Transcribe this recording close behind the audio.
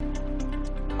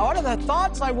One of the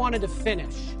thoughts I wanted to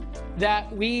finish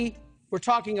that we were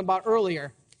talking about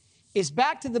earlier is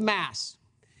back to the Mass.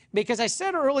 Because I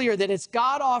said earlier that it's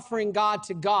God offering God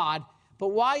to God, but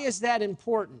why is that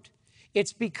important?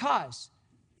 It's because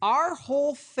our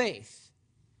whole faith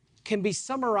can be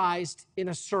summarized in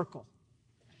a circle.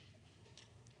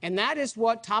 And that is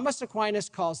what Thomas Aquinas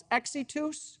calls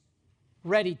exitus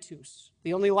reditus,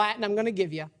 the only Latin I'm going to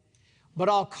give you. But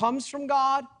all comes from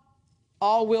God,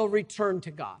 all will return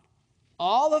to God.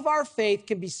 All of our faith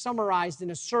can be summarized in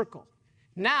a circle.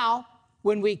 Now,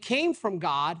 when we came from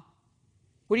God,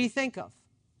 what do you think of?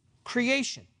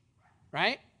 Creation,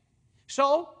 right?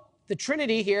 So, the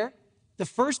Trinity here, the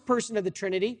first person of the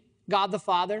Trinity, God the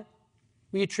Father,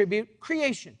 we attribute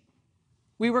creation.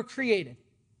 We were created.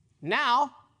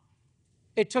 Now,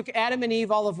 it took Adam and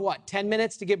Eve all of what, 10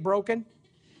 minutes to get broken?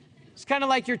 It's kind of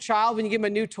like your child when you give him a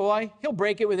new toy. He'll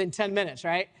break it within 10 minutes,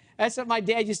 right? That's what my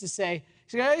dad used to say.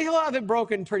 He said, he'll have it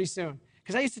broken pretty soon.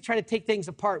 Because I used to try to take things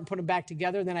apart and put them back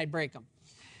together, and then I'd break them.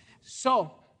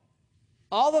 So,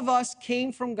 all of us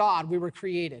came from God. We were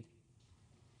created.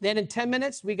 Then in 10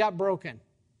 minutes, we got broken.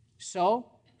 So,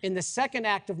 in the second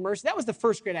act of mercy, that was the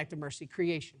first great act of mercy,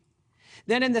 creation.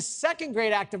 Then in the second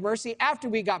great act of mercy, after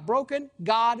we got broken,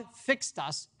 God fixed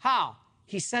us. How?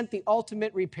 He sent the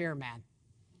ultimate repairman,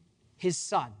 his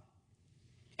Son.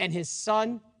 And his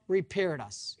Son repaired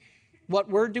us. What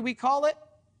word do we call it?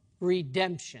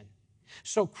 Redemption.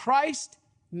 So Christ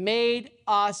made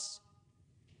us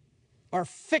or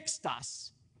fixed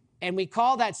us, and we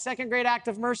call that second great act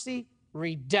of mercy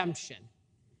redemption.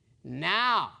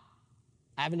 Now,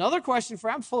 I have another question for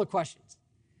you. I'm full of questions.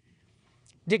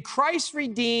 Did Christ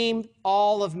redeem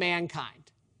all of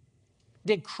mankind?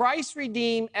 Did Christ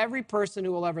redeem every person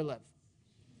who will ever live?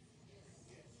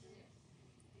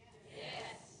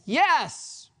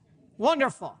 Yes.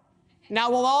 Wonderful. Now,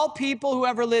 will all people who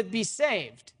ever live be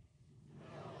saved?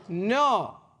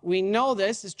 No. We know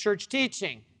this is church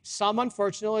teaching. Some,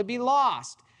 unfortunately, be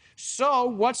lost. So,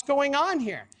 what's going on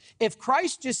here? If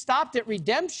Christ just stopped at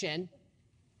redemption,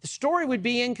 the story would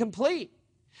be incomplete.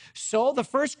 So, the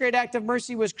first great act of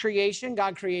mercy was creation.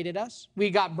 God created us. We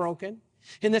got broken.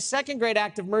 In the second great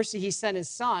act of mercy, he sent his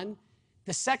Son,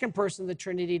 the second person of the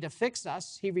Trinity, to fix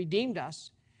us. He redeemed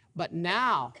us. But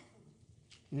now,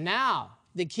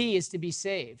 the key is to be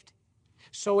saved.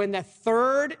 So in the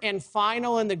third and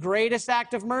final and the greatest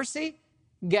act of mercy,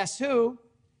 guess who?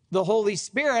 The Holy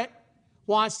Spirit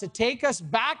wants to take us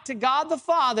back to God the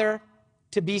Father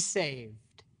to be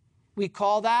saved. We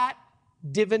call that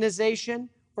divinization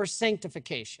or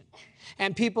sanctification.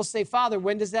 And people say, Father,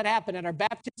 when does that happen? At our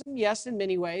baptism? Yes, in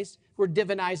many ways. We're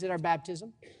divinized at our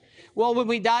baptism. Well, when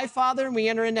we die, Father, and we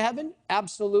enter into heaven?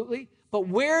 Absolutely. But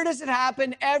where does it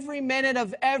happen? Every minute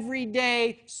of every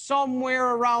day,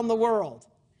 somewhere around the world.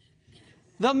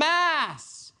 The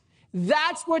Mass.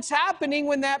 That's what's happening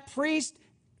when that priest,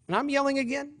 and I'm yelling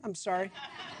again, I'm sorry.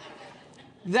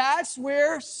 That's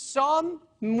where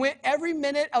every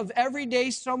minute of every day,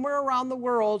 somewhere around the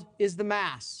world, is the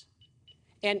Mass.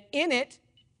 And in it,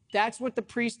 that's what the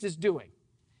priest is doing.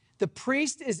 The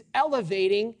priest is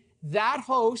elevating that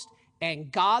host,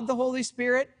 and God the Holy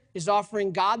Spirit is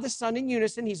offering God the Son in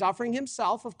unison. He's offering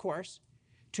himself, of course,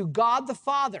 to God the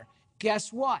Father.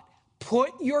 Guess what? Put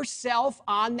yourself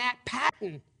on that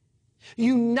pattern.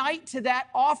 Unite to that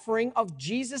offering of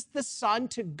Jesus the Son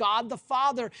to God the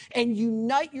Father and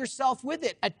unite yourself with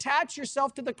it. Attach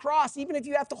yourself to the cross, even if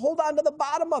you have to hold on to the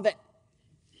bottom of it.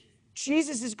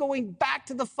 Jesus is going back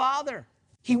to the Father.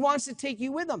 He wants to take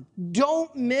you with him.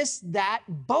 Don't miss that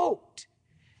boat.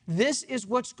 This is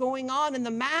what's going on in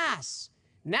the Mass.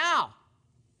 Now,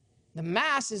 the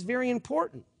Mass is very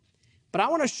important, but I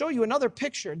want to show you another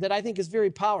picture that I think is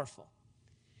very powerful,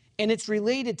 and it's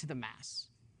related to the Mass.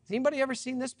 Has anybody ever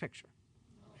seen this picture?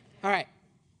 All right,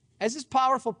 as this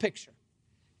powerful picture.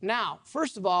 Now,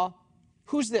 first of all,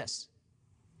 who's this?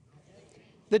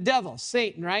 The devil,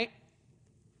 Satan, right?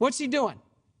 What's he doing?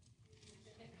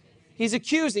 He's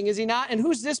accusing, is he not? And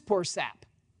who's this poor sap?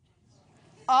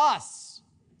 Us.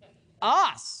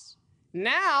 Us.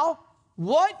 Now,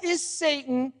 what is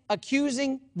Satan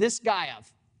accusing this guy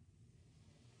of?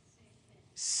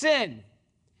 Sin.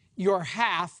 You're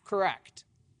half correct.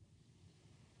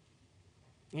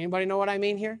 Anybody know what I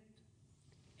mean here?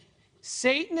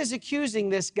 Satan is accusing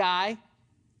this guy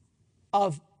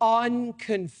of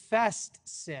unconfessed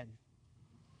sin.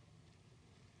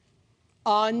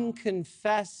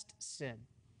 Unconfessed sin.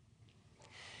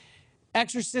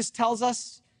 Exorcist tells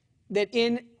us that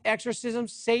in exorcism,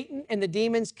 Satan and the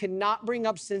demons cannot bring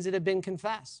up sins that have been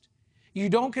confessed. You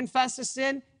don't confess a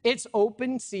sin, it's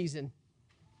open season.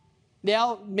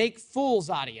 They'll make fools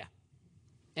out of you,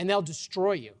 and they'll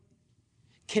destroy you.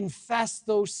 Confess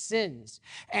those sins.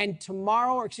 And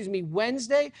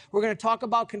Wednesday, we're going to talk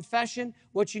about confession,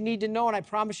 what you need to know, and I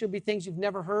promise you it'll be things you've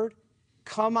never heard.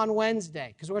 Come on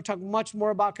Wednesday, because we're going to talk much more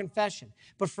about confession.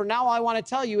 But for now, all I want to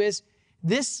tell you is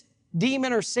this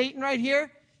demon or Satan right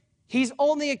here, he's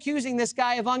only accusing this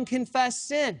guy of unconfessed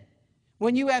sin.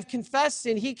 When you have confessed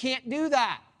sin, he can't do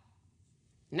that.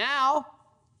 Now,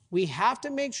 we have to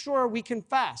make sure we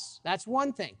confess. That's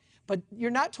one thing. But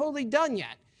you're not totally done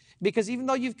yet. Because even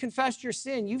though you've confessed your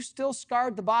sin, you've still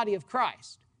scarred the body of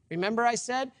Christ. Remember I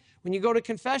said, when you go to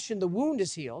confession, the wound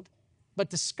is healed,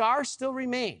 but the scar still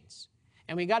remains.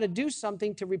 And we got to do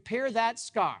something to repair that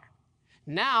scar.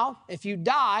 Now, if you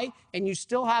die and you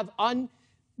still have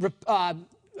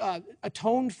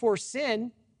atoned for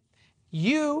sin,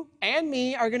 you and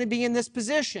me are going to be in this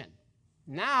position.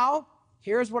 Now,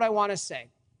 here's what I want to say.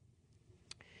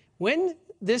 When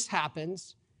this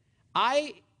happens,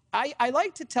 I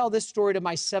like to tell this story to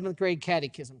my 7th grade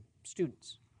catechism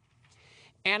students.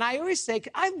 And I always say,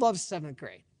 I love 7th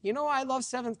grade. You know why I love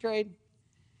 7th grade?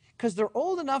 Because they're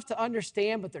old enough to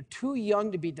understand, but they're too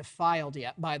young to be defiled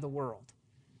yet by the world.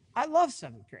 I love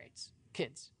 7th grade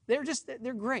kids.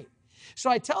 They're great. So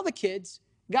I tell the kids,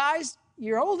 guys,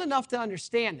 you're old enough to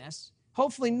understand this.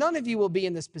 Hopefully none of you will be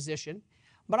in this position.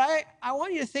 But I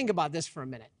want you to think about this for a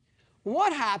minute.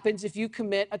 What happens if you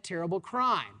commit a terrible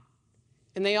crime?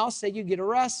 And they all say you get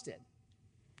arrested.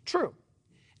 True.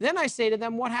 Then I say to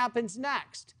them, what happens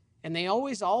next? And they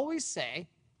always say,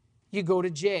 you go to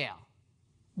jail.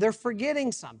 They're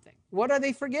forgetting something. What are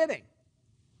they forgetting?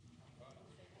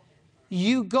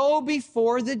 You go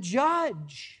before the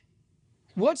judge.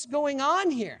 What's going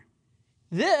on here?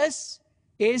 This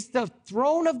is the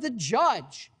throne of the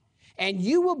judge. And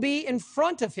you will be in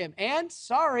front of him. And,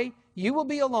 you will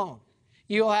be alone.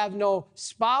 You'll have no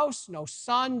spouse, no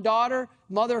son, daughter,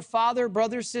 mother, father,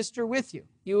 brother, sister with you.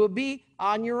 You will be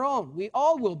on your own. We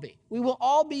all will be. We will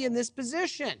all be in this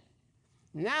position.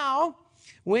 Now,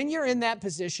 when you're in that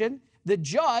position, the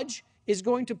judge is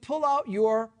going to pull out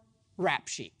your rap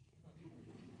sheet.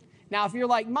 Now, if you're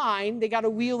like mine, they got to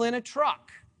wheel in a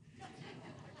truck.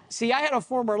 See, I had a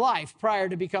former life prior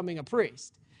to becoming a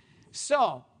priest.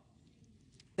 So,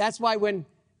 that's why when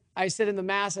I said in the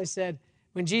Mass, I said,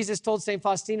 when Jesus told St.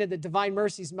 Faustina that divine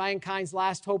mercy is mankind's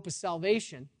last hope of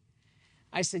salvation,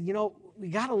 I said, we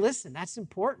got to listen. That's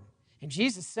important. And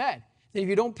Jesus said that if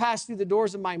you don't pass through the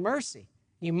doors of my mercy,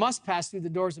 you must pass through the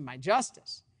doors of my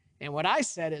justice. And what I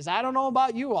said is, I don't know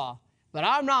about you all, but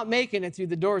I'm not making it through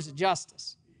the doors of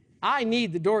justice. I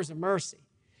need the doors of mercy.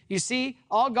 You see,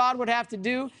 all God would have to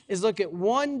do is look at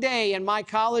one day in my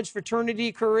college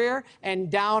fraternity career,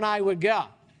 and down I would go.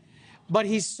 But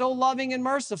he's so loving and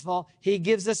merciful, he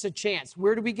gives us a chance.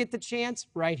 Where do we get the chance?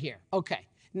 Right here. Okay,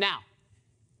 now,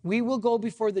 we will go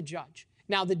before the judge.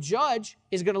 Now, the judge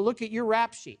is going to look at your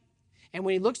rap sheet. And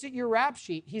when he looks at your rap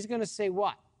sheet, he's going to say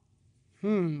what?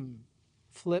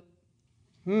 Flip,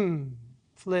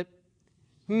 flip,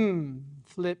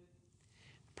 flip.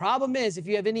 Problem is, if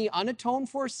you have any unatoned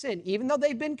for sin, even though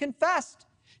they've been confessed,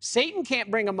 Satan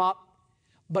can't bring them up,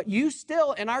 but you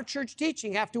still, in our church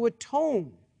teaching, have to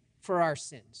atone for our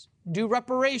sins. Do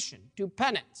reparation, do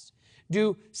penance,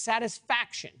 do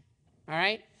satisfaction, all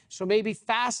right? So maybe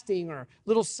fasting or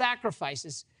little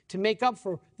sacrifices to make up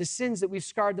for the sins that we've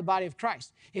scarred the body of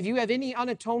Christ. If you have any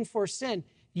unatoned for sin,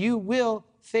 you will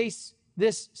face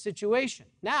this situation.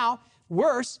 Now,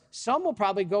 worse, some will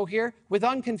probably go here with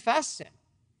unconfessed sin,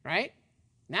 right?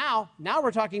 Now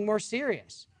we're talking more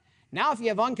serious. Now, if you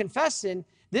have unconfessed sin,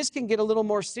 this can get a little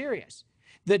more serious.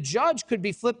 The judge could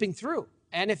be flipping through.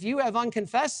 And if you have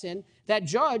unconfessed sin, that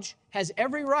judge has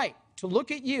every right to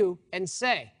look at you and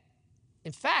say,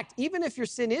 in fact, even if your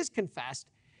sin is confessed,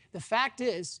 the fact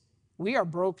is we are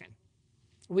broken.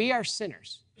 We are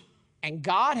sinners. And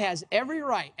God has every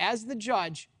right, as the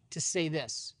judge, to say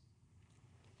this.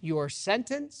 Your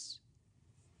sentence,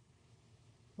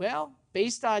 well,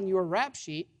 based on your rap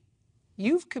sheet,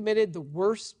 you've committed the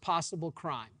worst possible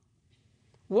crime.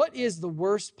 What is the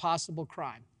worst possible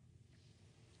crime?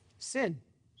 Sin.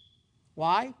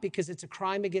 Why? Because it's a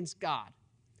crime against God.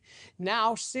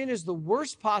 Now, sin is the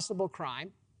worst possible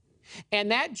crime,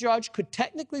 and that judge could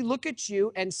technically look at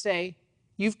you and say,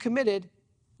 you've committed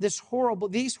these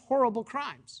horrible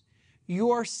crimes.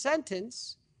 Your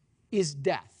sentence is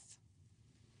death.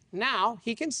 Now,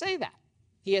 he can say that.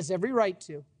 He has every right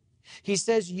to. He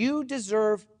says, you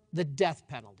deserve the death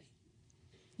penalty.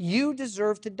 You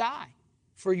deserve to die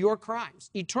for your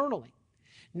crimes eternally.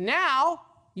 Now,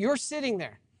 you're sitting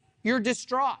there. You're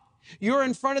distraught. You're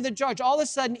in front of the judge. All of a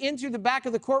sudden, in through the back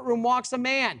of the courtroom walks a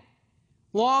man.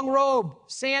 Long robe,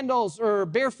 sandals, or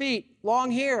bare feet,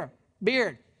 long hair,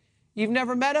 beard. You've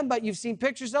never met him, but you've seen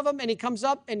pictures of him, and he comes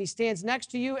up and he stands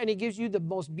next to you and he gives you the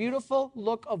most beautiful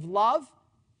look of love.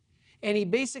 And he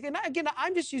basically, and again,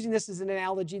 I'm just using this as an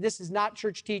analogy. This is not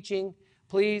church teaching.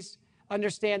 Please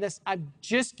understand this. I'm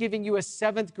just giving you a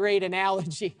 7th grade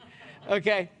analogy.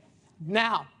 Okay?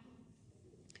 Now,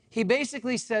 he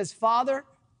basically says, Father,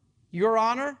 Your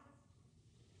Honor,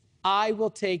 I will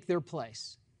take their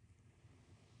place.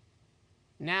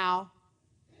 Now,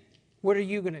 what are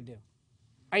you going to do?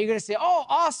 Are you going to say, oh,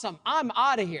 awesome, I'm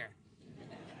out of here?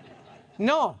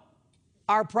 No.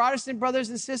 Our Protestant brothers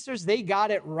and sisters, they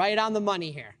got it right on the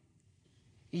money here.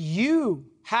 You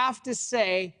have to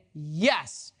say,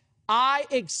 yes, I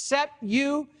accept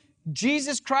you.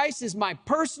 Jesus Christ is my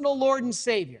personal Lord and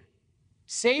Savior.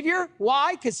 Savior?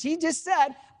 Why? Because he just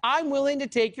said, I'm willing to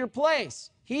take your place.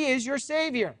 He is your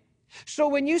Savior. So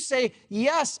when you say,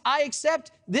 yes, I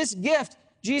accept this gift,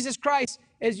 Jesus Christ,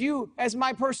 as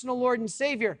my personal Lord and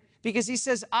Savior, because he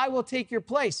says, I will take your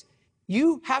place,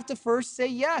 you have to first say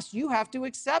yes. You have to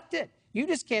accept it. You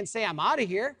just can't say, I'm out of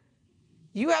here.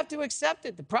 You have to accept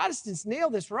it. The Protestants nail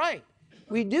this right.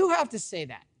 We do have to say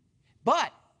that.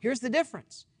 But here's the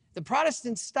difference. The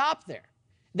Protestants stop there.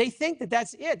 They think that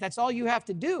that's it. That's all you have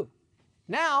to do.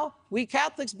 Now, we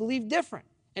Catholics believe different.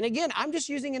 And again, I'm just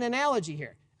using an analogy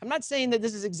here. I'm not saying that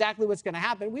this is exactly what's going to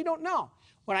happen. We don't know.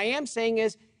 What I am saying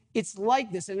is it's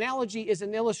like this. An analogy is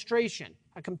an illustration,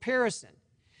 a comparison.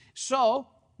 So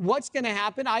what's going to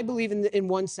happen, I believe in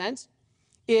one sense,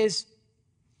 is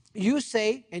you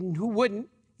say, and who wouldn't,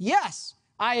 yes,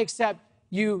 I accept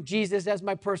you, Jesus, as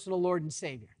my personal Lord and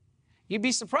Savior. You'd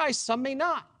be surprised, some may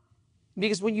not.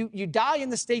 Because when you die in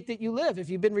the state that you live, if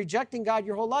you've been rejecting God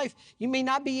your whole life, you may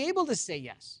not be able to say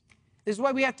yes. This is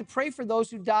why we have to pray for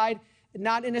those who died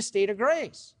not in a state of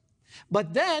grace.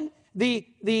 But then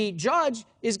the judge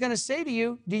is going to say to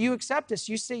you, do you accept this?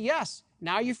 You say yes.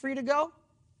 Now you're free to go?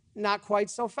 Not quite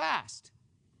so fast.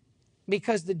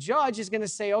 Because the judge is going to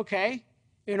say, okay,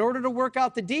 in order to work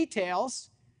out the details,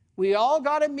 we all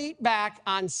got to meet back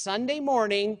on Sunday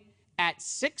morning at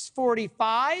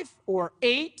 6:45 or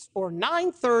 8 or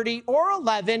 9:30 or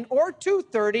 11 or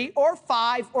 2:30 or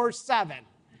 5 or 7.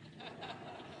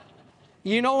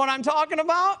 You know what I'm talking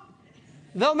about?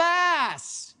 The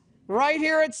Mass, right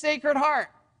here at Sacred Heart.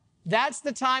 That's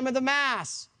the time of the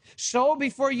Mass. So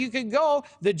before you could go,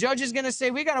 the judge is going to say,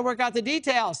 we got to work out the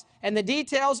details. And the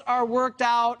details are worked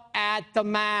out at the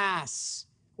Mass.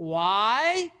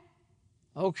 Why?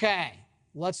 Okay,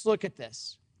 let's look at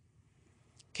this.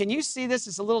 Can you see this?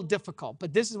 It's a little difficult,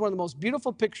 but this is one of the most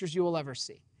beautiful pictures you will ever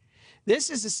see. This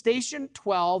is a Station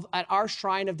 12 at our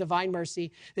Shrine of Divine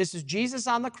Mercy. This is Jesus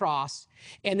on the cross,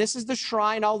 and this is the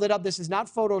shrine all lit up. This is not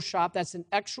Photoshop. That's an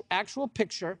actual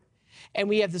picture, and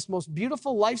we have this most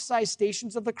beautiful life-size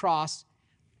Stations of the Cross,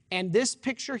 and this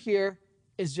picture here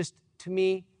is just, to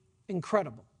me,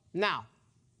 incredible. Now,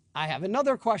 I have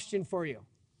another question for you.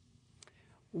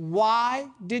 Why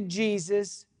did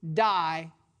Jesus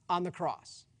die on the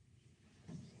cross?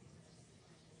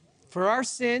 For our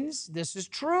sins, this is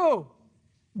true,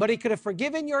 but he could have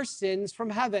forgiven your sins from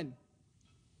heaven.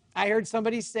 I heard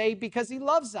somebody say, because he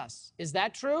loves us. Is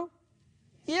that true?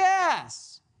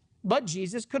 Yes, but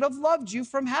Jesus could have loved you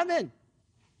from heaven.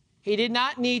 He did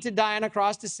not need to die on a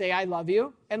cross to say, I love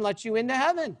you, and let you into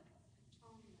heaven.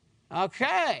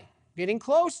 Okay, getting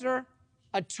closer.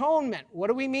 Atonement. What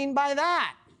do we mean by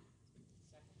that?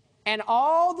 And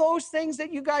all those things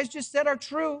that you guys just said are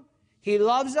true. He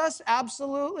loves us,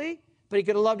 absolutely, but he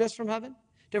could have loved us from heaven.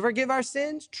 To forgive our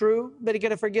sins, true, but he could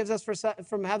have forgiven us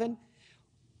from heaven.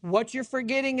 What you're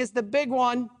forgetting is the big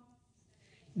one.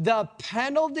 The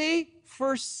penalty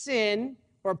for sin,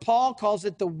 or Paul calls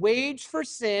it the wage for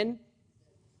sin,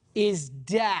 is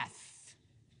death.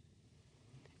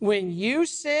 When you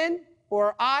sin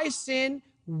or I sin,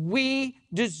 we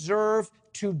deserve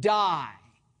to die.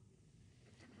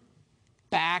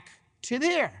 Back to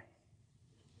there.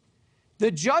 The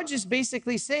judge is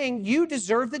basically saying, you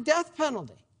deserve the death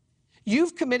penalty.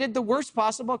 You've committed the worst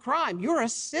possible crime. You're a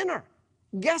sinner.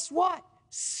 Guess what?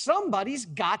 Somebody's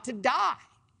got to die.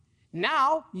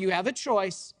 Now you have a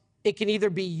choice. It can either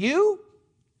be you,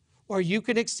 or you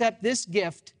can accept this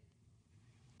gift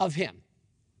of him.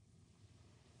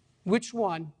 Which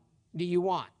one do you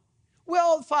want?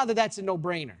 Well, Father, that's a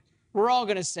no-brainer. We're all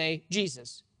going to say,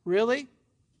 Jesus. Really?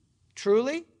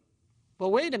 Truly? Well,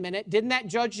 wait a minute. Didn't that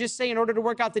judge just say, in order to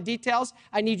work out the details,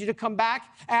 I need you to come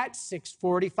back at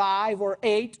 6:45 or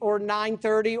 8 or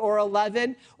 9:30 or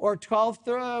 11 or 12,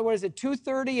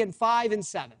 2:30 and 5 and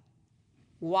 7?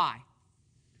 Why?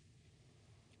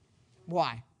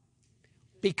 Why?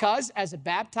 Because as a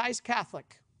baptized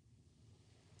Catholic,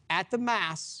 at the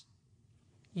Mass,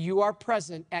 you are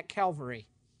present at Calvary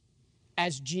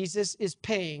as Jesus is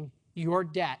paying your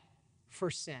debt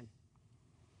for sin.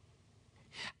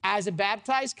 As a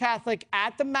baptized Catholic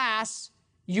at the Mass,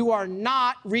 you are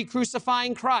not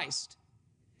re-crucifying Christ.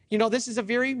 You know, this is a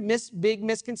very big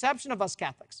misconception of us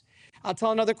Catholics. I'll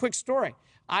tell another quick story.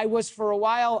 I was for a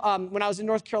while, when I was in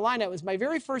North Carolina, it was my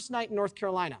very first night in North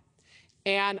Carolina.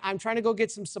 And I'm trying to go get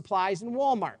some supplies in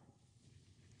Walmart.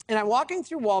 And I'm walking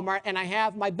through Walmart, and I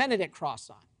have my Benedict cross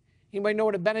on. Anybody know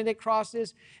what a Benedict cross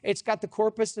is? It's got the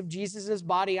corpus of Jesus'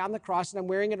 body on the cross, and I'm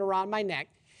wearing it around my neck.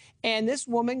 And this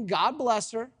woman, God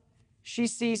bless her, she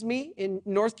sees me in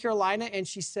North Carolina, and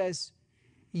she says,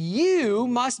 "You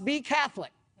must be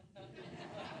Catholic."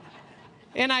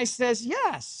 And I says,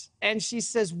 "Yes." And she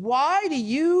says, "Why do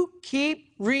you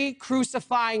keep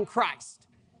re-crucifying Christ?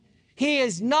 He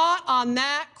is not on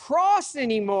that cross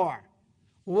anymore.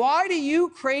 Why do you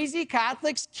crazy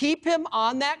Catholics keep him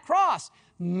on that cross?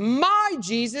 My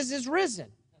Jesus is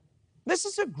risen." This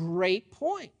is a great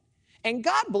point. And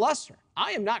God bless her.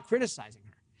 I am not criticizing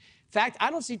her. In fact, I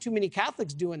don't see too many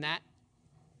Catholics doing that.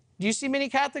 Do you see many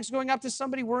Catholics going up to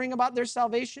somebody worrying about their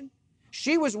salvation?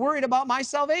 She was worried about my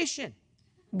salvation.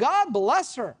 God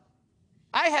bless her.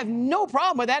 I have no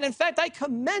problem with that. In fact, I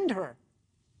commend her.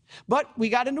 But we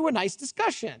got into a nice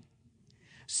discussion.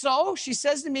 So she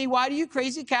says to me, "Why do you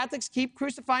crazy Catholics keep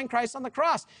crucifying Christ on the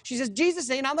cross?" She says, "Jesus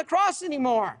ain't on the cross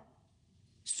anymore."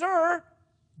 Sir,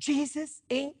 Jesus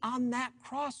ain't on that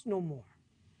cross no more.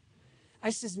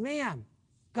 I says, "Ma'am,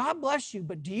 God bless you,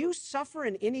 but do you suffer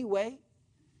in any way?"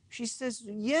 She says,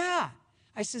 "Yeah."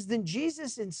 I says, "Then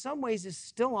Jesus in some ways is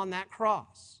still on that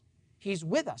cross. He's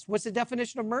with us." What's the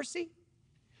definition of mercy?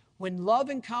 When love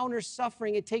encounters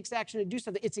suffering, it takes action to do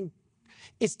something.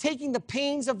 It's taking the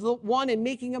pains of the one and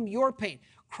making them your pain.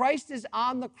 Christ is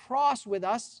on the cross with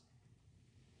us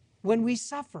when we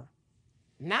suffer.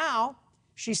 Now,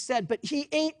 she said, "But he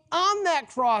ain't on that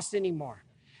cross anymore."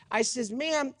 I says,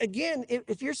 "Ma'am, again,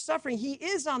 if you're suffering, he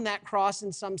is on that cross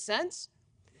in some sense."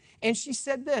 And she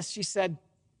said this. She said,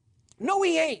 "No,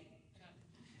 he ain't."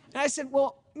 And I said,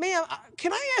 "Well, ma'am,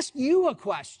 can I ask you a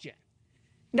question?"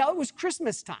 Now, it was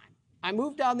Christmas time. I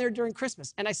moved down there during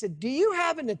Christmas. And I said, "Do you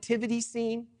have a nativity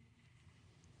scene?"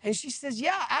 And she says,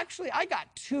 "Yeah, actually, I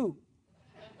got two."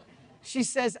 She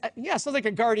says, "Yeah, sounds like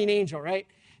a guardian angel, right?"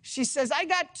 She says, "I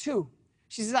got two."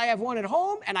 She says, "I have one at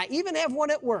home, and I even have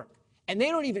one at work. And they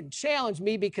don't even challenge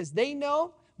me because they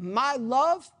know my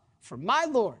love for my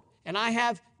Lord. And I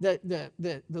have the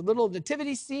little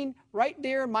nativity scene right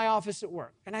there in my office at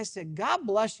work." And I said, "God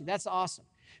bless you. That's awesome.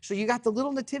 So you got the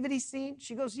little nativity scene?"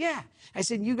 She goes, "Yeah." I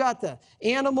said, "You got the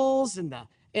animals and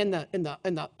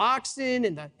the oxen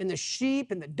and the sheep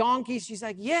and the donkeys?" She's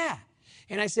like, "Yeah."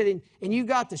 And I said, and you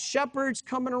got the shepherds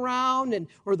coming around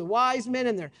or the wise men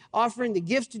and they're offering the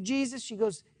gifts to Jesus?" She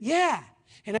goes, "Yeah."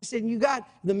 And I said, "And you got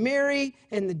the Mary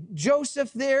and the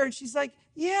Joseph there?" And she's like,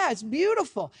 "Yeah, it's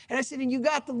beautiful." And I said, "And you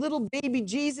got the little baby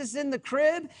Jesus in the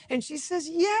crib?" And she says,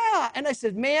 "Yeah." And I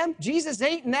said, "Ma'am, Jesus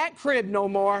ain't in that crib no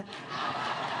more."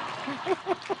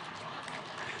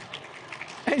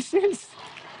 And she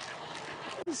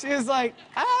was like,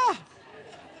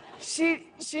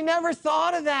 she never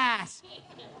thought of that.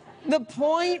 The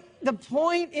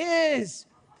point is,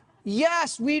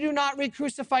 yes, we do not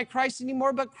re-crucify Christ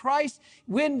anymore, but Christ,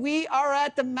 when we are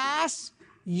at the Mass,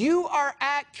 you are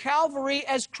at Calvary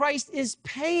as Christ is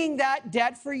paying that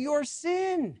debt for your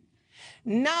sin.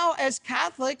 Now, as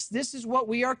Catholics, this is what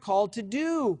we are called to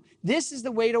do. This is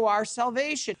the way to our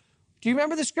salvation. Do you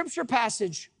remember the scripture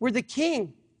passage where the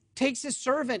king takes his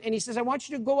servant and he says, "I want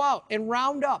you to go out and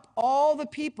round up all the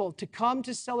people to come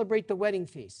to celebrate the wedding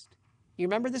feast"? You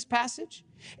remember this passage?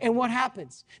 And what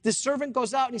happens? The servant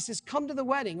goes out and he says, "Come to the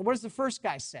wedding." And what does the first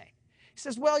guy say? He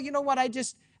says, "Well, you know what? I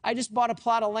just bought a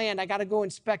plot of land. I got to go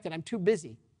inspect it. I'm too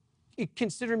busy.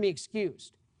 Consider me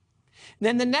excused." And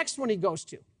then the next one he goes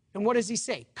to, and what does he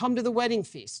say? "Come to the wedding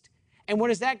feast." And what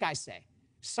does that guy say?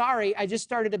 "Sorry, I just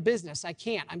started a business. I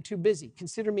can't. I'm too busy.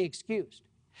 Consider me excused."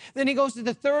 Then he goes to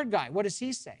the third guy. What does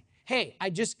he say? "Hey, I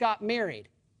just got married."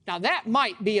 Now, that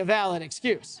might be a valid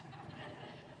excuse.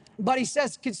 But he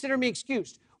says, "Consider me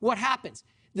excused." What happens?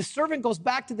 The servant goes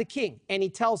back to the king, and he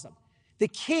tells him. The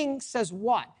king says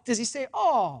what? Does he say,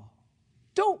 "Oh,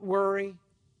 don't worry.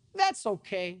 That's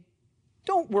okay.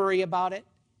 Don't worry about it.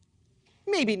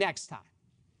 Maybe next time"?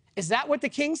 Is that what the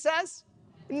king says?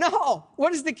 No.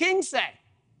 What does the king say?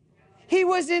 He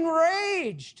was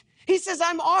enraged. He says,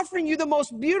 I'm offering you the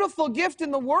most beautiful gift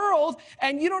in the world,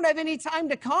 and you don't have any time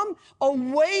to come?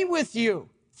 Away with you.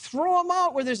 Throw them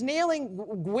out where there's nailing,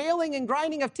 wailing, and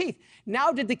grinding of teeth.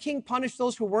 Now, did the king punish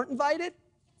those who weren't invited?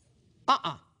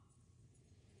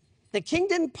 The king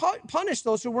didn't punish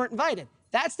those who weren't invited.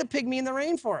 That's the pygmy in the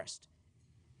rainforest.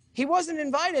 He wasn't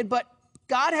invited, but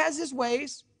God has his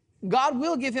ways. God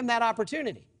will give him that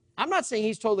opportunity. I'm not saying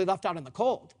he's totally left out in the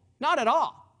cold. Not at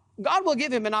all. God will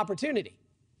give him an opportunity,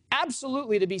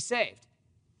 absolutely, to be saved.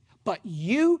 But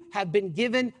you have been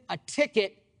given a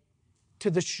ticket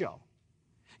to the show.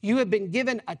 You have been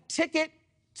given a ticket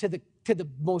to the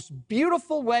most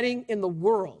beautiful wedding in the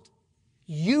world.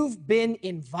 You've been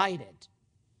invited.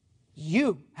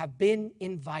 You have been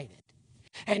invited.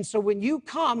 And so when you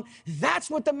come, that's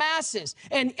what the Mass is.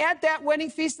 And at that wedding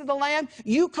feast of the Lamb,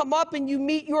 you come up and you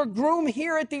meet your groom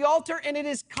here at the altar, and it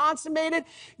is consummated.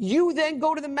 You then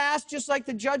go to the Mass, just like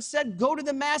the judge said, go to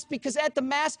the Mass, because at the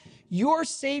Mass, your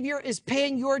Savior is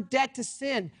paying your debt to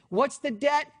sin. What's the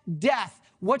debt? Death.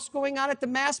 What's going on at the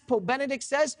Mass? Pope Benedict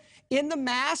says in the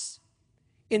Mass,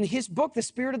 in his book, The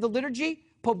Spirit of the Liturgy,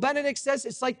 Pope Benedict says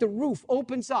it's like the roof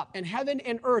opens up and heaven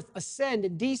and earth ascend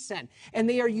and descend, and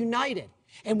they are united.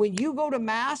 And when you go to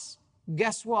Mass,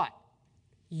 guess what?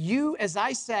 You, as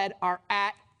I said, are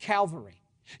at Calvary.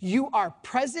 You are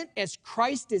present as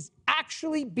Christ is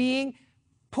actually being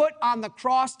put on the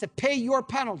cross to pay your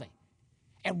penalty.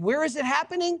 And where is it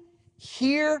happening?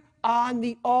 Here on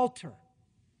the altar.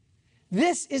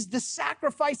 This is the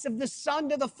sacrifice of the Son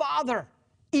to the Father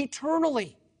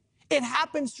eternally. It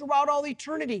happens throughout all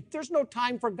eternity. There's no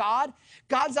time for God.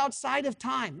 God's outside of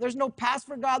time. There's no past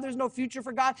for God. There's no future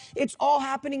for God. It's all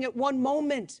happening at one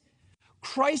moment.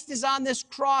 Christ is on this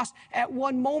cross at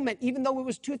one moment. Even though it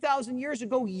was 2,000 years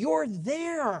ago, you're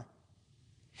there.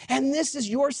 And this is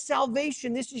your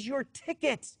salvation. This is your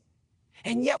ticket.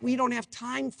 And yet we don't have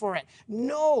time for it.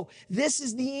 No, this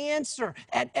is the answer.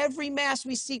 At every Mass,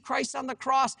 we see Christ on the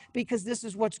cross because this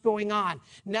is what's going on.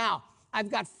 Now, I've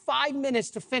got 5 minutes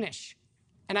to finish,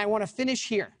 and I want to finish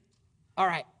here. All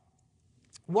right.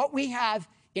 What we have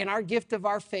in our gift of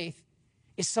our faith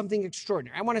is something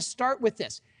extraordinary. I want to start with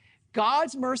this.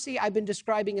 God's mercy I've been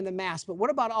describing in the Mass, but what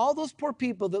about all those poor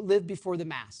people that lived before the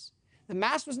Mass? The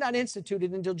Mass was not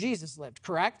instituted until Jesus lived,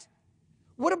 correct?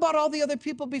 What about all the other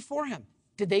people before him?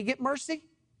 Did they get mercy?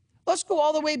 Let's go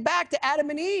all the way back to Adam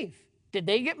and Eve. Did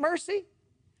they get mercy?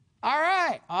 All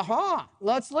right.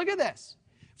 Let's look at this.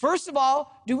 First of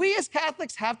all, do we as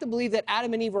Catholics have to believe that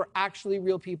Adam and Eve were actually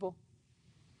real people?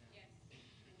 Yes.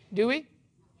 Do we?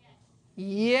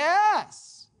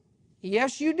 Yes.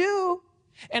 Yes, you do.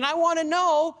 And I want to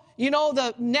know,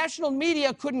 the national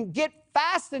media couldn't get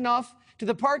fast enough to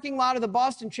the parking lot of the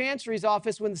Boston Chancery's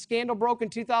office when the scandal broke in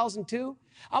 2002.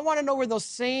 I want to know where those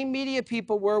same media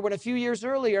people were when a few years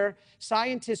earlier,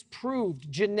 scientists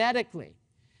proved genetically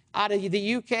out of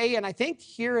the UK, and I think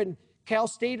here in Cal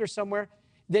State or somewhere,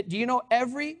 that, do you know,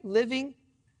 every living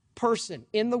person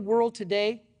in the world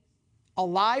today,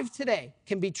 alive today,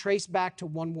 can be traced back to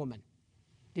one woman.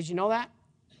 Did you know that?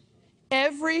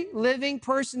 Every living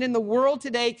person in the world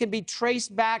today can be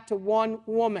traced back to one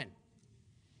woman.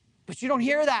 But you don't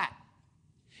hear that.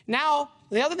 Now,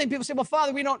 the other thing people say, well,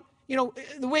 Father, we don't,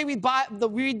 the way we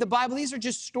read the Bible, these are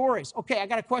just stories. Okay, I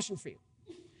got a question for you.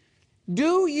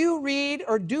 Do you read,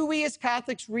 or do we as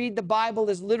Catholics read the Bible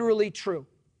as literally true?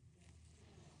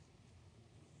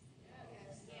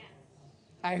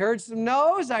 I heard some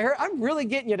no's. I'm really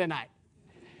getting you tonight.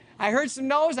 I heard some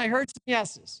no's. I heard some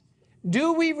yeses.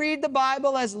 Do we read the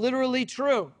Bible as literally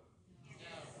true?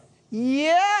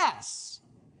 Yes.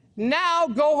 Now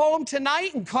go home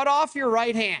tonight and cut off your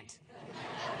right hand.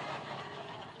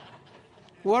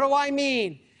 What do I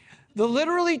mean? The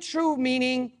literally true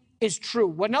meaning is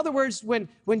true. In other words, when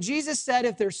Jesus said,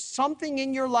 if there's something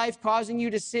in your life causing you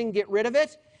to sin, get rid of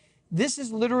it, this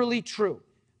is literally true.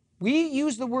 We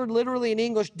use the word literally in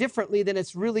English differently than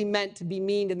it's really meant to be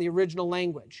meaned in the original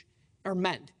language, or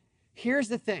meant. Here's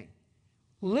the thing.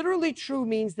 Literally true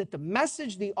means that the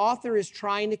message the author is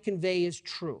trying to convey is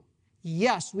true.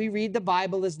 Yes, we read the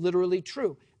Bible as literally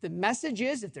true. The message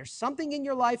is, if there's something in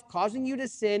your life causing you to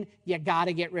sin, you got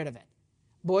to get rid of it.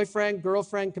 Boyfriend,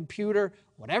 girlfriend, computer,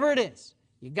 whatever it is,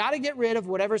 you got to get rid of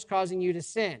whatever's causing you to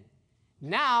sin.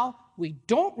 Now, we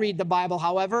don't read the Bible,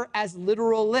 however, as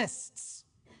literalists,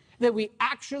 that we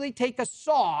actually take a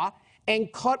saw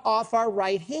and cut off our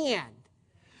right hand.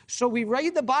 So we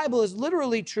read the Bible as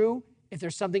literally true. If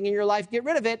there's something in your life, get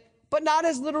rid of it, but not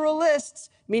as literalists,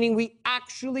 meaning we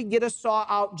actually get a saw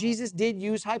out. Jesus did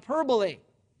use hyperbole.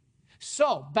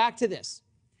 So back to this.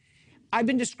 I've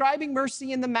been describing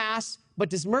mercy in the Mass, but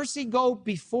does mercy go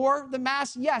before the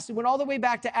Mass? Yes, it went all the way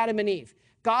back to Adam and Eve.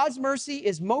 God's mercy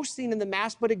is most seen in the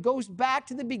Mass, but it goes back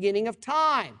to the beginning of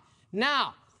time.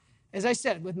 Now, as I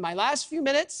said, with my last few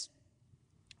minutes,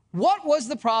 what was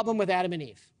the problem with Adam and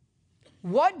Eve?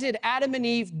 What did Adam and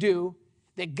Eve do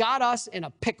that got us in a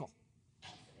pickle?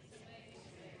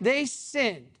 They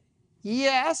sinned.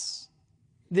 Yes,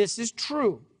 this is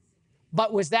true.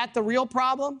 But was that the real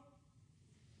problem?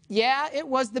 Yeah, it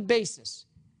was the basis.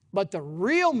 But the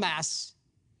real mess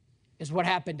is what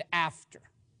happened after.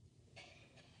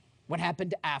 What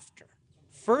happened after?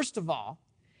 First of all,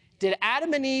 did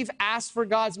Adam and Eve ask for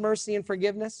God's mercy and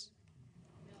forgiveness?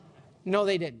 No,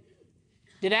 they didn't.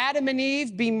 Did Adam and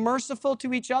Eve be merciful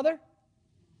to each other?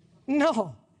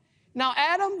 No. Now,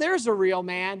 Adam, there's a real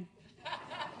man.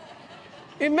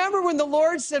 Remember when the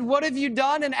Lord said, "What have you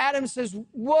done?" And Adam says,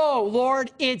 "Whoa,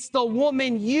 Lord, it's the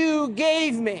woman you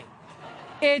gave me.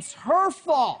 It's her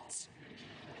fault."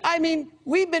 I mean,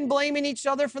 we've been blaming each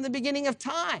other from the beginning of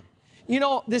time. You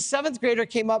know, this 7th grader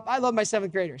came up. I love my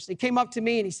 7th graders. He came up to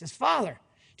me and he says, "Father,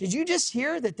 did you just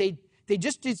hear that they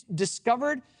just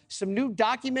discovered some new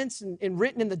documents and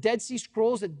written in the Dead Sea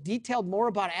Scrolls that detailed more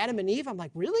about Adam and Eve?" I'm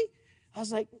like, "Really?" I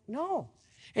was like, "No."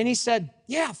 And he said,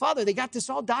 "Yeah, Father, they got this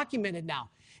all documented now."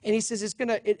 And he says,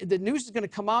 the news is going to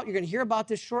come out. You're going to hear about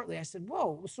this shortly. I said,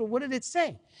 "Whoa, so what did it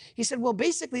say?" He said, "Well,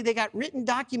 basically, they got written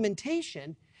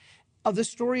documentation of the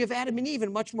story of Adam and Eve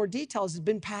in much more details has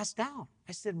been passed down."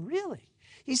 I said, "Really?"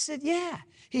 He said, "Yeah."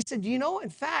 He said, "You know, in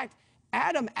fact,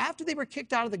 Adam, after they were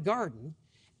kicked out of the garden,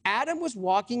 Adam was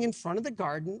walking in front of the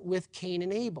garden with Cain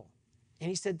and Abel." And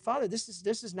he said, "Father, this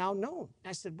is now known."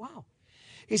 I said, "Wow."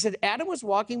 He said, Adam was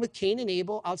walking with Cain and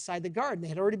Abel outside the garden. They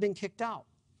had already been kicked out.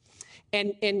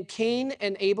 And Cain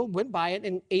and Abel went by it,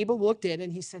 and Abel looked in,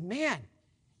 and he said, "Man,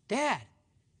 Dad,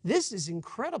 this is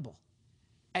incredible.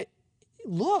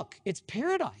 Look, it's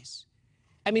paradise.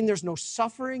 I mean, there's no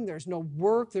suffering, there's no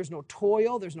work, there's no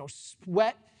toil, there's no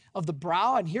sweat of the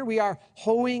brow, and here we are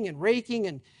hoeing and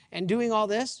raking and doing all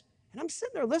this." And I'm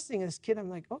sitting there listening to this kid. I'm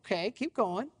like, "Okay, keep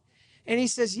going." And he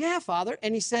says, "Yeah, Father."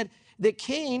 And he said that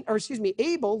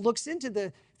Abel looks into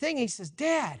the thing, and he says,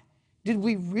 "Dad, did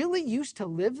we really used to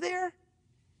live there?"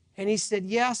 And he said,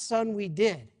 "Yeah, son, we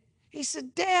did." He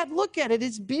said, "Dad, look at it.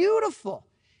 It's beautiful."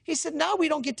 He said, "Now we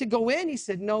don't get to go in." He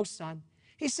said, "No, son."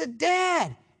 He said,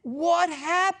 "Dad, what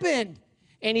happened?"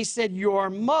 And he said,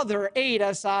 "Your mother ate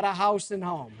us out of house and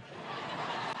home."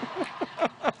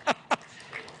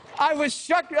 I was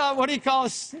snookered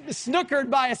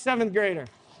by a 7th grader.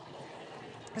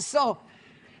 So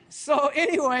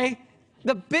anyway,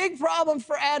 the big problem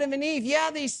for Adam and Eve,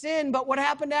 yeah, they sinned, but what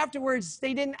happened afterwards?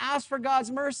 They didn't ask for God's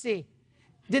mercy.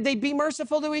 Did they be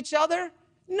merciful to each other?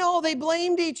 No, they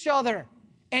blamed each other.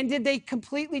 And did they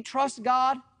completely trust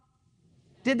God?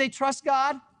 Did they trust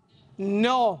God?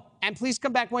 No. And please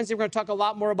come back Wednesday. We're going to talk a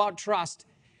lot more about trust.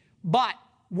 But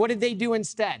what did they do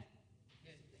instead?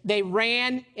 They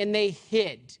ran and they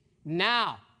hid.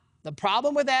 Now, the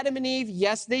problem with Adam and Eve,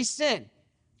 yes, they sinned.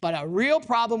 But a real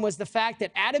problem was the fact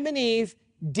that Adam and Eve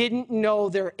didn't know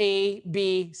their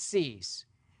ABCs.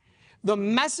 The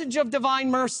message of divine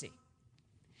mercy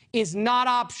is not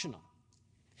optional.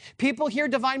 People hear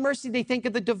divine mercy, they think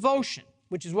of the devotion,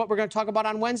 which is what we're going to talk about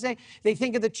on Wednesday. They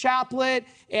think of the chaplet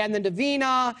and the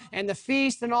novena and the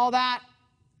feast and all that.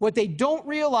 What they don't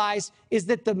realize is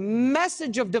that the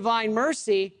message of divine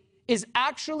mercy is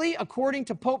actually, according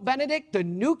to Pope Benedict, the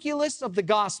nucleus of the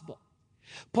gospel.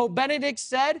 Pope Benedict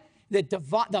said that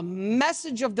the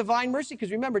message of divine mercy,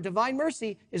 because remember, divine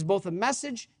mercy is both a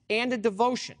message and a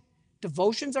devotion.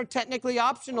 Devotions are technically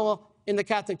optional in the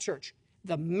Catholic Church.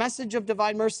 The message of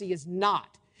divine mercy is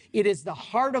not. It is the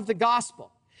heart of the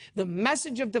gospel. The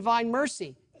message of divine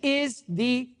mercy is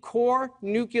the core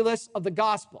nucleus of the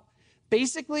gospel.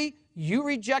 Basically, you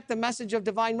reject the message of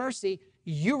divine mercy,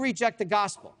 you reject the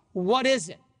gospel. What is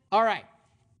it? All right.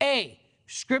 A,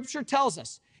 Scripture tells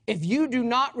us, if you do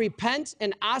not repent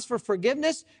and ask for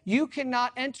forgiveness, you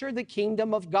cannot enter the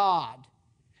kingdom of God.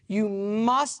 You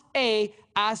must, A,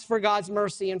 ask for God's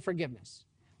mercy and forgiveness.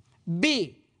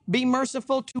 B, be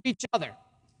merciful to each other.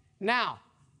 Now,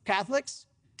 Catholics,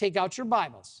 take out your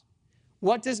Bibles.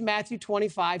 What does Matthew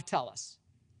 25 tell us?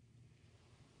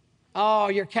 Oh,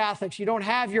 you're Catholics. You don't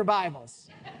have your Bibles.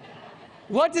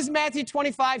 What does Matthew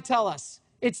 25 tell us?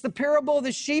 It's the parable of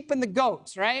the sheep and the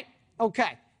goats, right?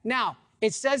 Okay. Now,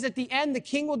 it says at the end, the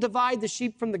king will divide the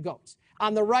sheep from the goats.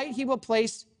 On the right, he will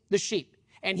place the sheep,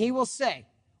 and he will say,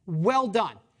 "Well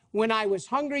done. When I was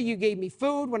hungry, you gave me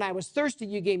food. When I was thirsty,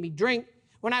 you gave me drink.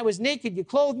 When I was naked, you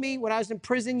clothed me. When I was in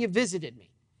prison, you visited me.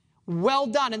 Well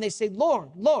done." And they say, "Lord,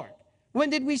 Lord, When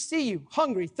did we see you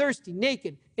hungry, thirsty,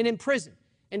 naked, and in prison?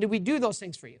 And did we do those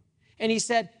things for you? And he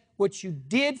said, what you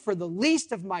did for the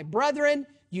least of my brethren,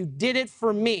 you did it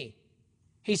for me.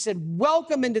 He said,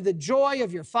 welcome into the joy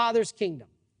of your Father's kingdom.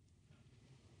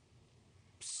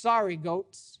 Sorry,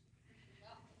 goats.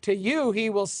 To you, he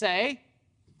will say,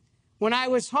 when I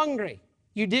was hungry,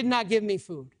 you did not give me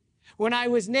food. When I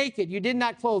was naked, you did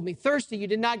not clothe me. Thirsty, you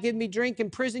did not give me drink. In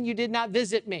prison, you did not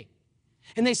visit me.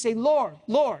 And they say, Lord,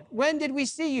 Lord, when did we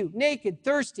see you naked,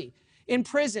 thirsty, in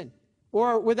prison,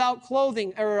 or without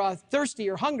clothing, or thirsty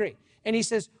or hungry? And he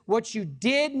says, what you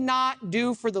did not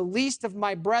do for the least of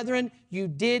my brethren, you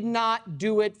did not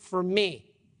do it for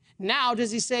me. Now,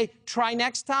 does he say, try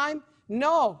next time?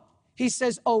 No. He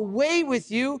says, away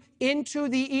with you into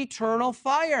the eternal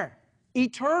fire.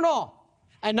 Eternal.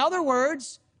 In other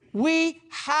words, we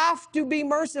have to be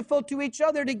merciful to each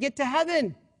other to get to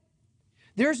heaven.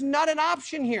 There's not an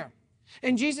option here.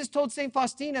 And Jesus told St.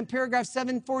 Faustina in paragraph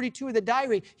 742 of the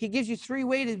diary, he gives you 3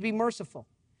 ways to be merciful.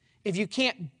 If you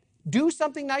can't do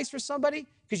something nice for somebody,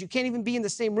 because you can't even be in the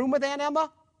same room with Aunt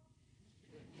Emma,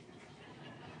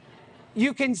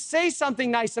 you can say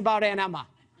something nice about Aunt Emma.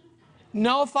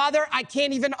 No, Father, I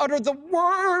can't even utter the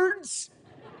words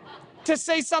to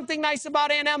say something nice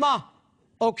about Aunt Emma.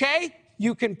 Okay?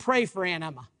 You can pray for Aunt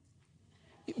Emma.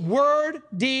 Word,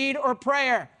 deed, or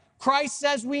prayer. Christ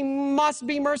says we must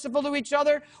be merciful to each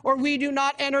other or we do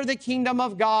not enter the kingdom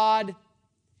of God.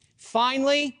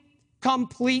 Finally,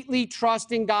 completely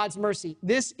trust in God's mercy.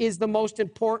 This is the most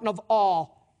important of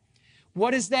all.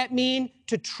 What does that mean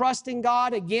to trust in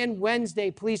God? Again,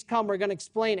 Wednesday, please come. We're going to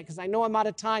explain it because I know I'm out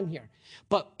of time here.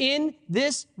 But in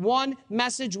this one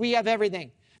message, we have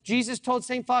everything. Jesus told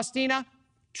St. Faustina,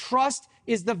 trust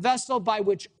is the vessel by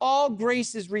which all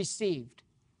grace is received.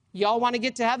 Y'all want to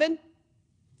get to heaven?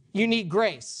 You need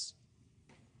grace.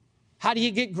 How do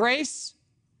you get grace?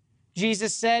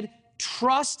 Jesus said,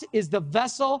 trust is the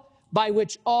vessel by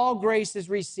which all grace is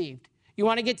received. You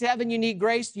want to get to heaven, you need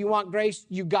grace. You want grace,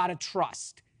 you got to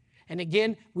trust. And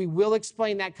again, we will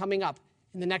explain that coming up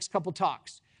in the next couple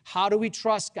talks. How do we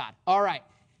trust God? All right.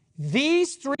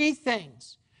 These 3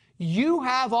 things, you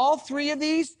have all 3 of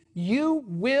these, you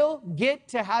will get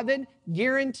to heaven,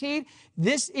 guaranteed.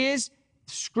 This is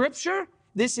Scripture.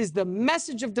 This is the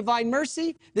message of divine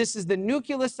mercy. This is the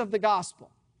nucleus of the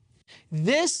gospel.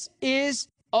 This is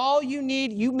all you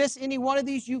need. You miss any one of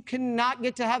these, you cannot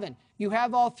get to heaven. You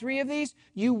have all 3 of these,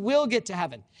 you will get to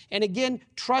heaven. And again,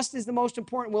 trust is the most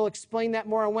important. We'll explain that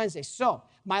more on Wednesday. So,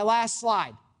 my last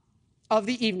slide of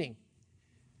the evening.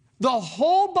 The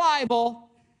whole Bible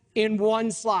in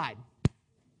one slide.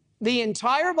 The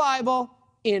entire Bible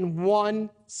in one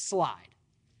slide.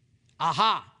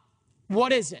 Aha.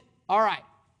 What is it? All right.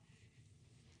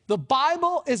 The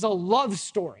Bible is a love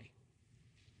story.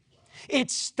 It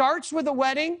starts with a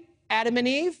wedding, Adam and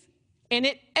Eve, and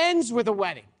it ends with a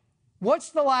wedding.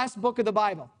 What's the last book of the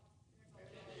Bible?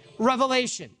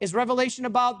 Revelation. Is Revelation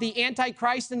about the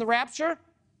Antichrist and the rapture?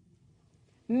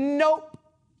 Nope.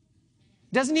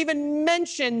 Doesn't even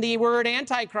mention the word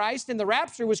Antichrist, and the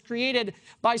rapture was created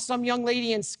by some young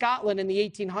lady in Scotland in the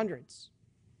 1800s.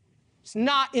 It's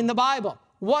not in the Bible.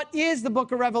 What is the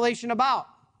book of Revelation about?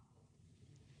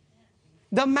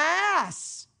 The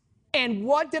Mass. And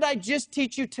what did I just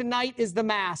teach you tonight is the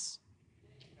Mass?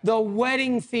 The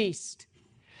wedding feast.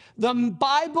 The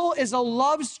Bible is a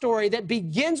love story that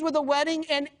begins with a wedding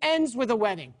and ends with a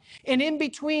wedding. And in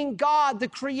between, God, the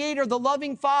Creator, the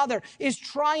loving Father, is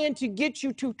trying to get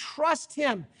you to trust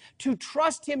Him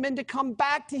and to come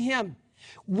back to Him.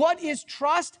 What is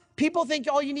trust? People think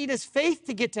all you need is faith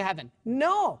to get to heaven.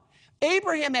 No.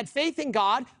 Abraham had faith in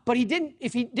God, but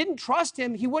if he didn't trust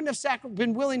Him, he wouldn't have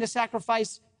been willing to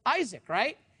sacrifice Isaac,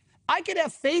 right? I could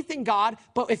have faith in God,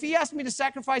 but if He asked me to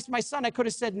sacrifice my son, I could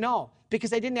have said no,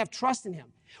 because I didn't have trust in Him.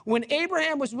 When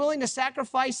Abraham was willing to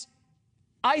sacrifice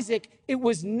Isaac, it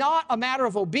was not a matter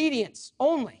of obedience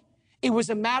only. It was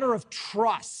a matter of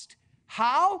trust.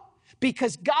 How?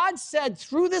 Because God said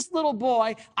through this little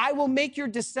boy, I will make your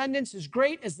descendants as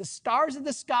great as the stars of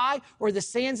the sky or the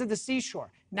sands of the seashore.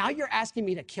 Now you're asking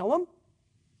me to kill him?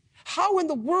 How in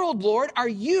the world, Lord, are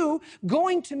you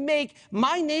going to make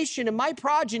my nation and my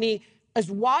progeny as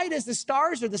wide as the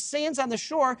stars or the sands on the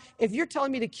shore if you're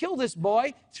telling me to kill this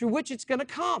boy through which it's going to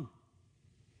come?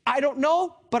 I don't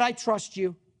know, but I trust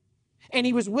you. And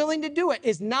he was willing to do it.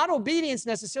 It's not obedience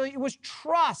necessarily. It was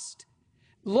trust.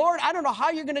 Lord, I don't know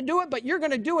how you're going to do it, but you're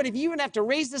going to do it if you even have to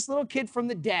raise this little kid from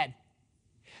the dead.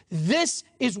 This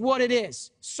is what it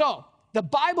is. So, the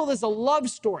Bible is a love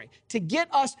story to get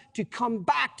us to come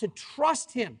back to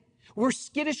trust Him. We're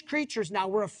skittish creatures now.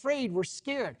 We're afraid. We're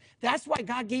scared. That's why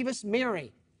God gave us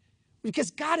Mary,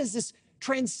 because God is this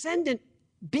transcendent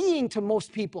being to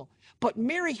most people. But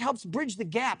Mary helps bridge the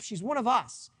gap. She's one of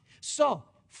us. So,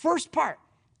 first part,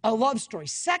 a love story.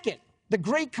 Second, the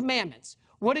great commandments.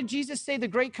 What did Jesus say the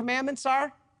great commandments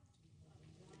are?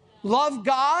 Love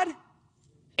God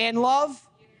and love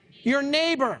your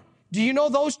neighbor. Do you know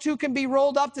those two can be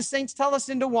rolled up, the saints tell us,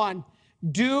 into one?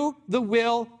 Do the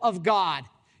will of God.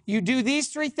 You do these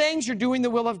three things, you're doing the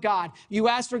will of God. You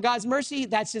ask for God's mercy,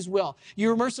 that's his will.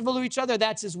 You're merciful to each other,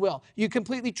 that's his will. You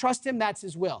completely trust him, that's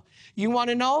his will. You want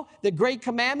to know the great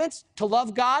commandments? To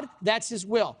love God, that's his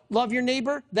will. Love your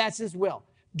neighbor, that's his will.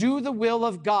 Do the will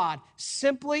of God.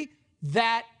 Simply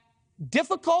that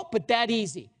difficult, but that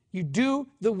easy. You do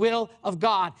the will of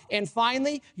God. And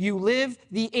finally, you live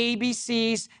the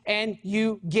ABCs and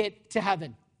you get to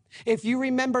heaven. If you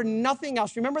remember nothing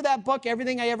else, remember that book,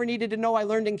 Everything I Ever Needed to Know I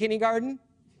Learned in Kindergarten?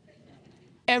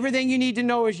 Everything you need to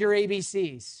know is your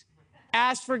ABCs.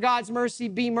 Ask for God's mercy,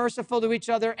 be merciful to each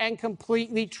other, and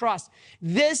completely trust.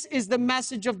 This is the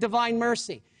message of divine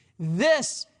mercy.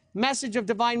 This message of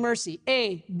divine mercy,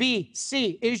 A, B,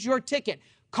 C, is your ticket.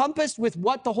 Compassed with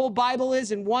what the whole Bible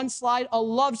is in one slide, a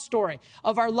love story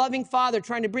of our loving Father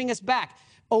trying to bring us back,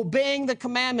 obeying the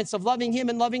commandments of loving him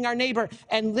and loving our neighbor,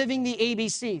 and living the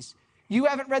ABCs. You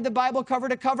haven't read the Bible cover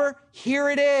to cover? Here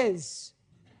it is.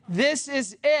 This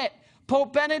is it.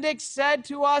 Pope Benedict said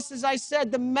to us, as I said,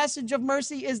 the message of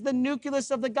mercy is the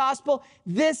nucleus of the gospel.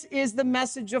 This is the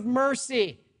message of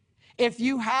mercy. If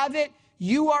you have it,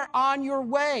 you are on your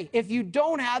way. If you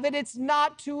don't have it, it's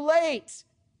not too late.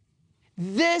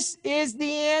 This is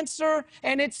the answer,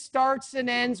 and it starts and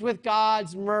ends with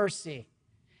God's mercy.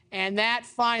 And that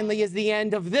finally is the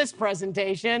end of this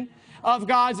presentation of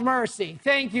God's mercy.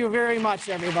 Thank you very much,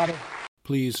 everybody.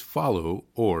 Please follow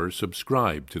or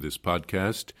subscribe to this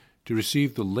podcast to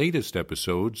receive the latest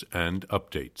episodes and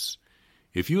updates.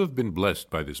 If you have been blessed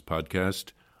by this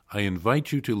podcast, I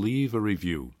invite you to leave a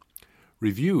review.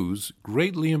 Reviews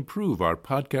greatly improve our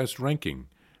podcast ranking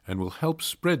and will help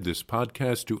spread this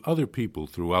podcast to other people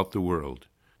throughout the world.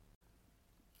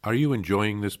 Are you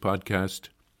enjoying this podcast?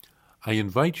 I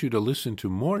invite you to listen to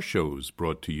more shows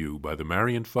brought to you by the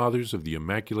Marian Fathers of the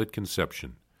Immaculate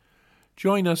Conception.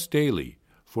 Join us daily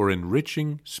for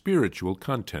enriching spiritual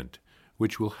content,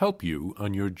 which will help you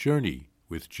on your journey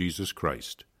with Jesus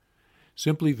Christ.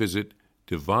 Simply visit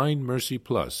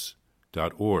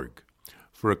DivineMercyPlus.org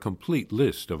for a complete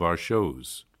list of our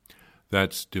shows.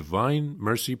 That's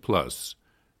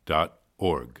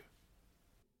DivineMercyPlus.org.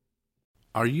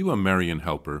 Are you a Marian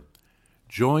helper?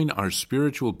 Join our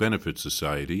Spiritual Benefit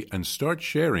Society and start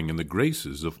sharing in the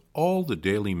graces of all the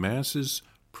daily masses,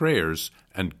 prayers,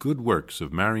 and good works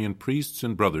of Marian priests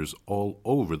and brothers all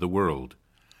over the world.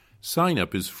 Sign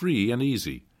up is free and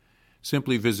easy.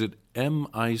 Simply visit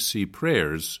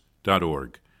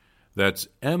micprayers.org. That's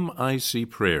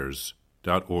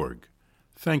micprayers.org.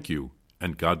 Thank you,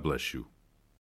 and God bless you.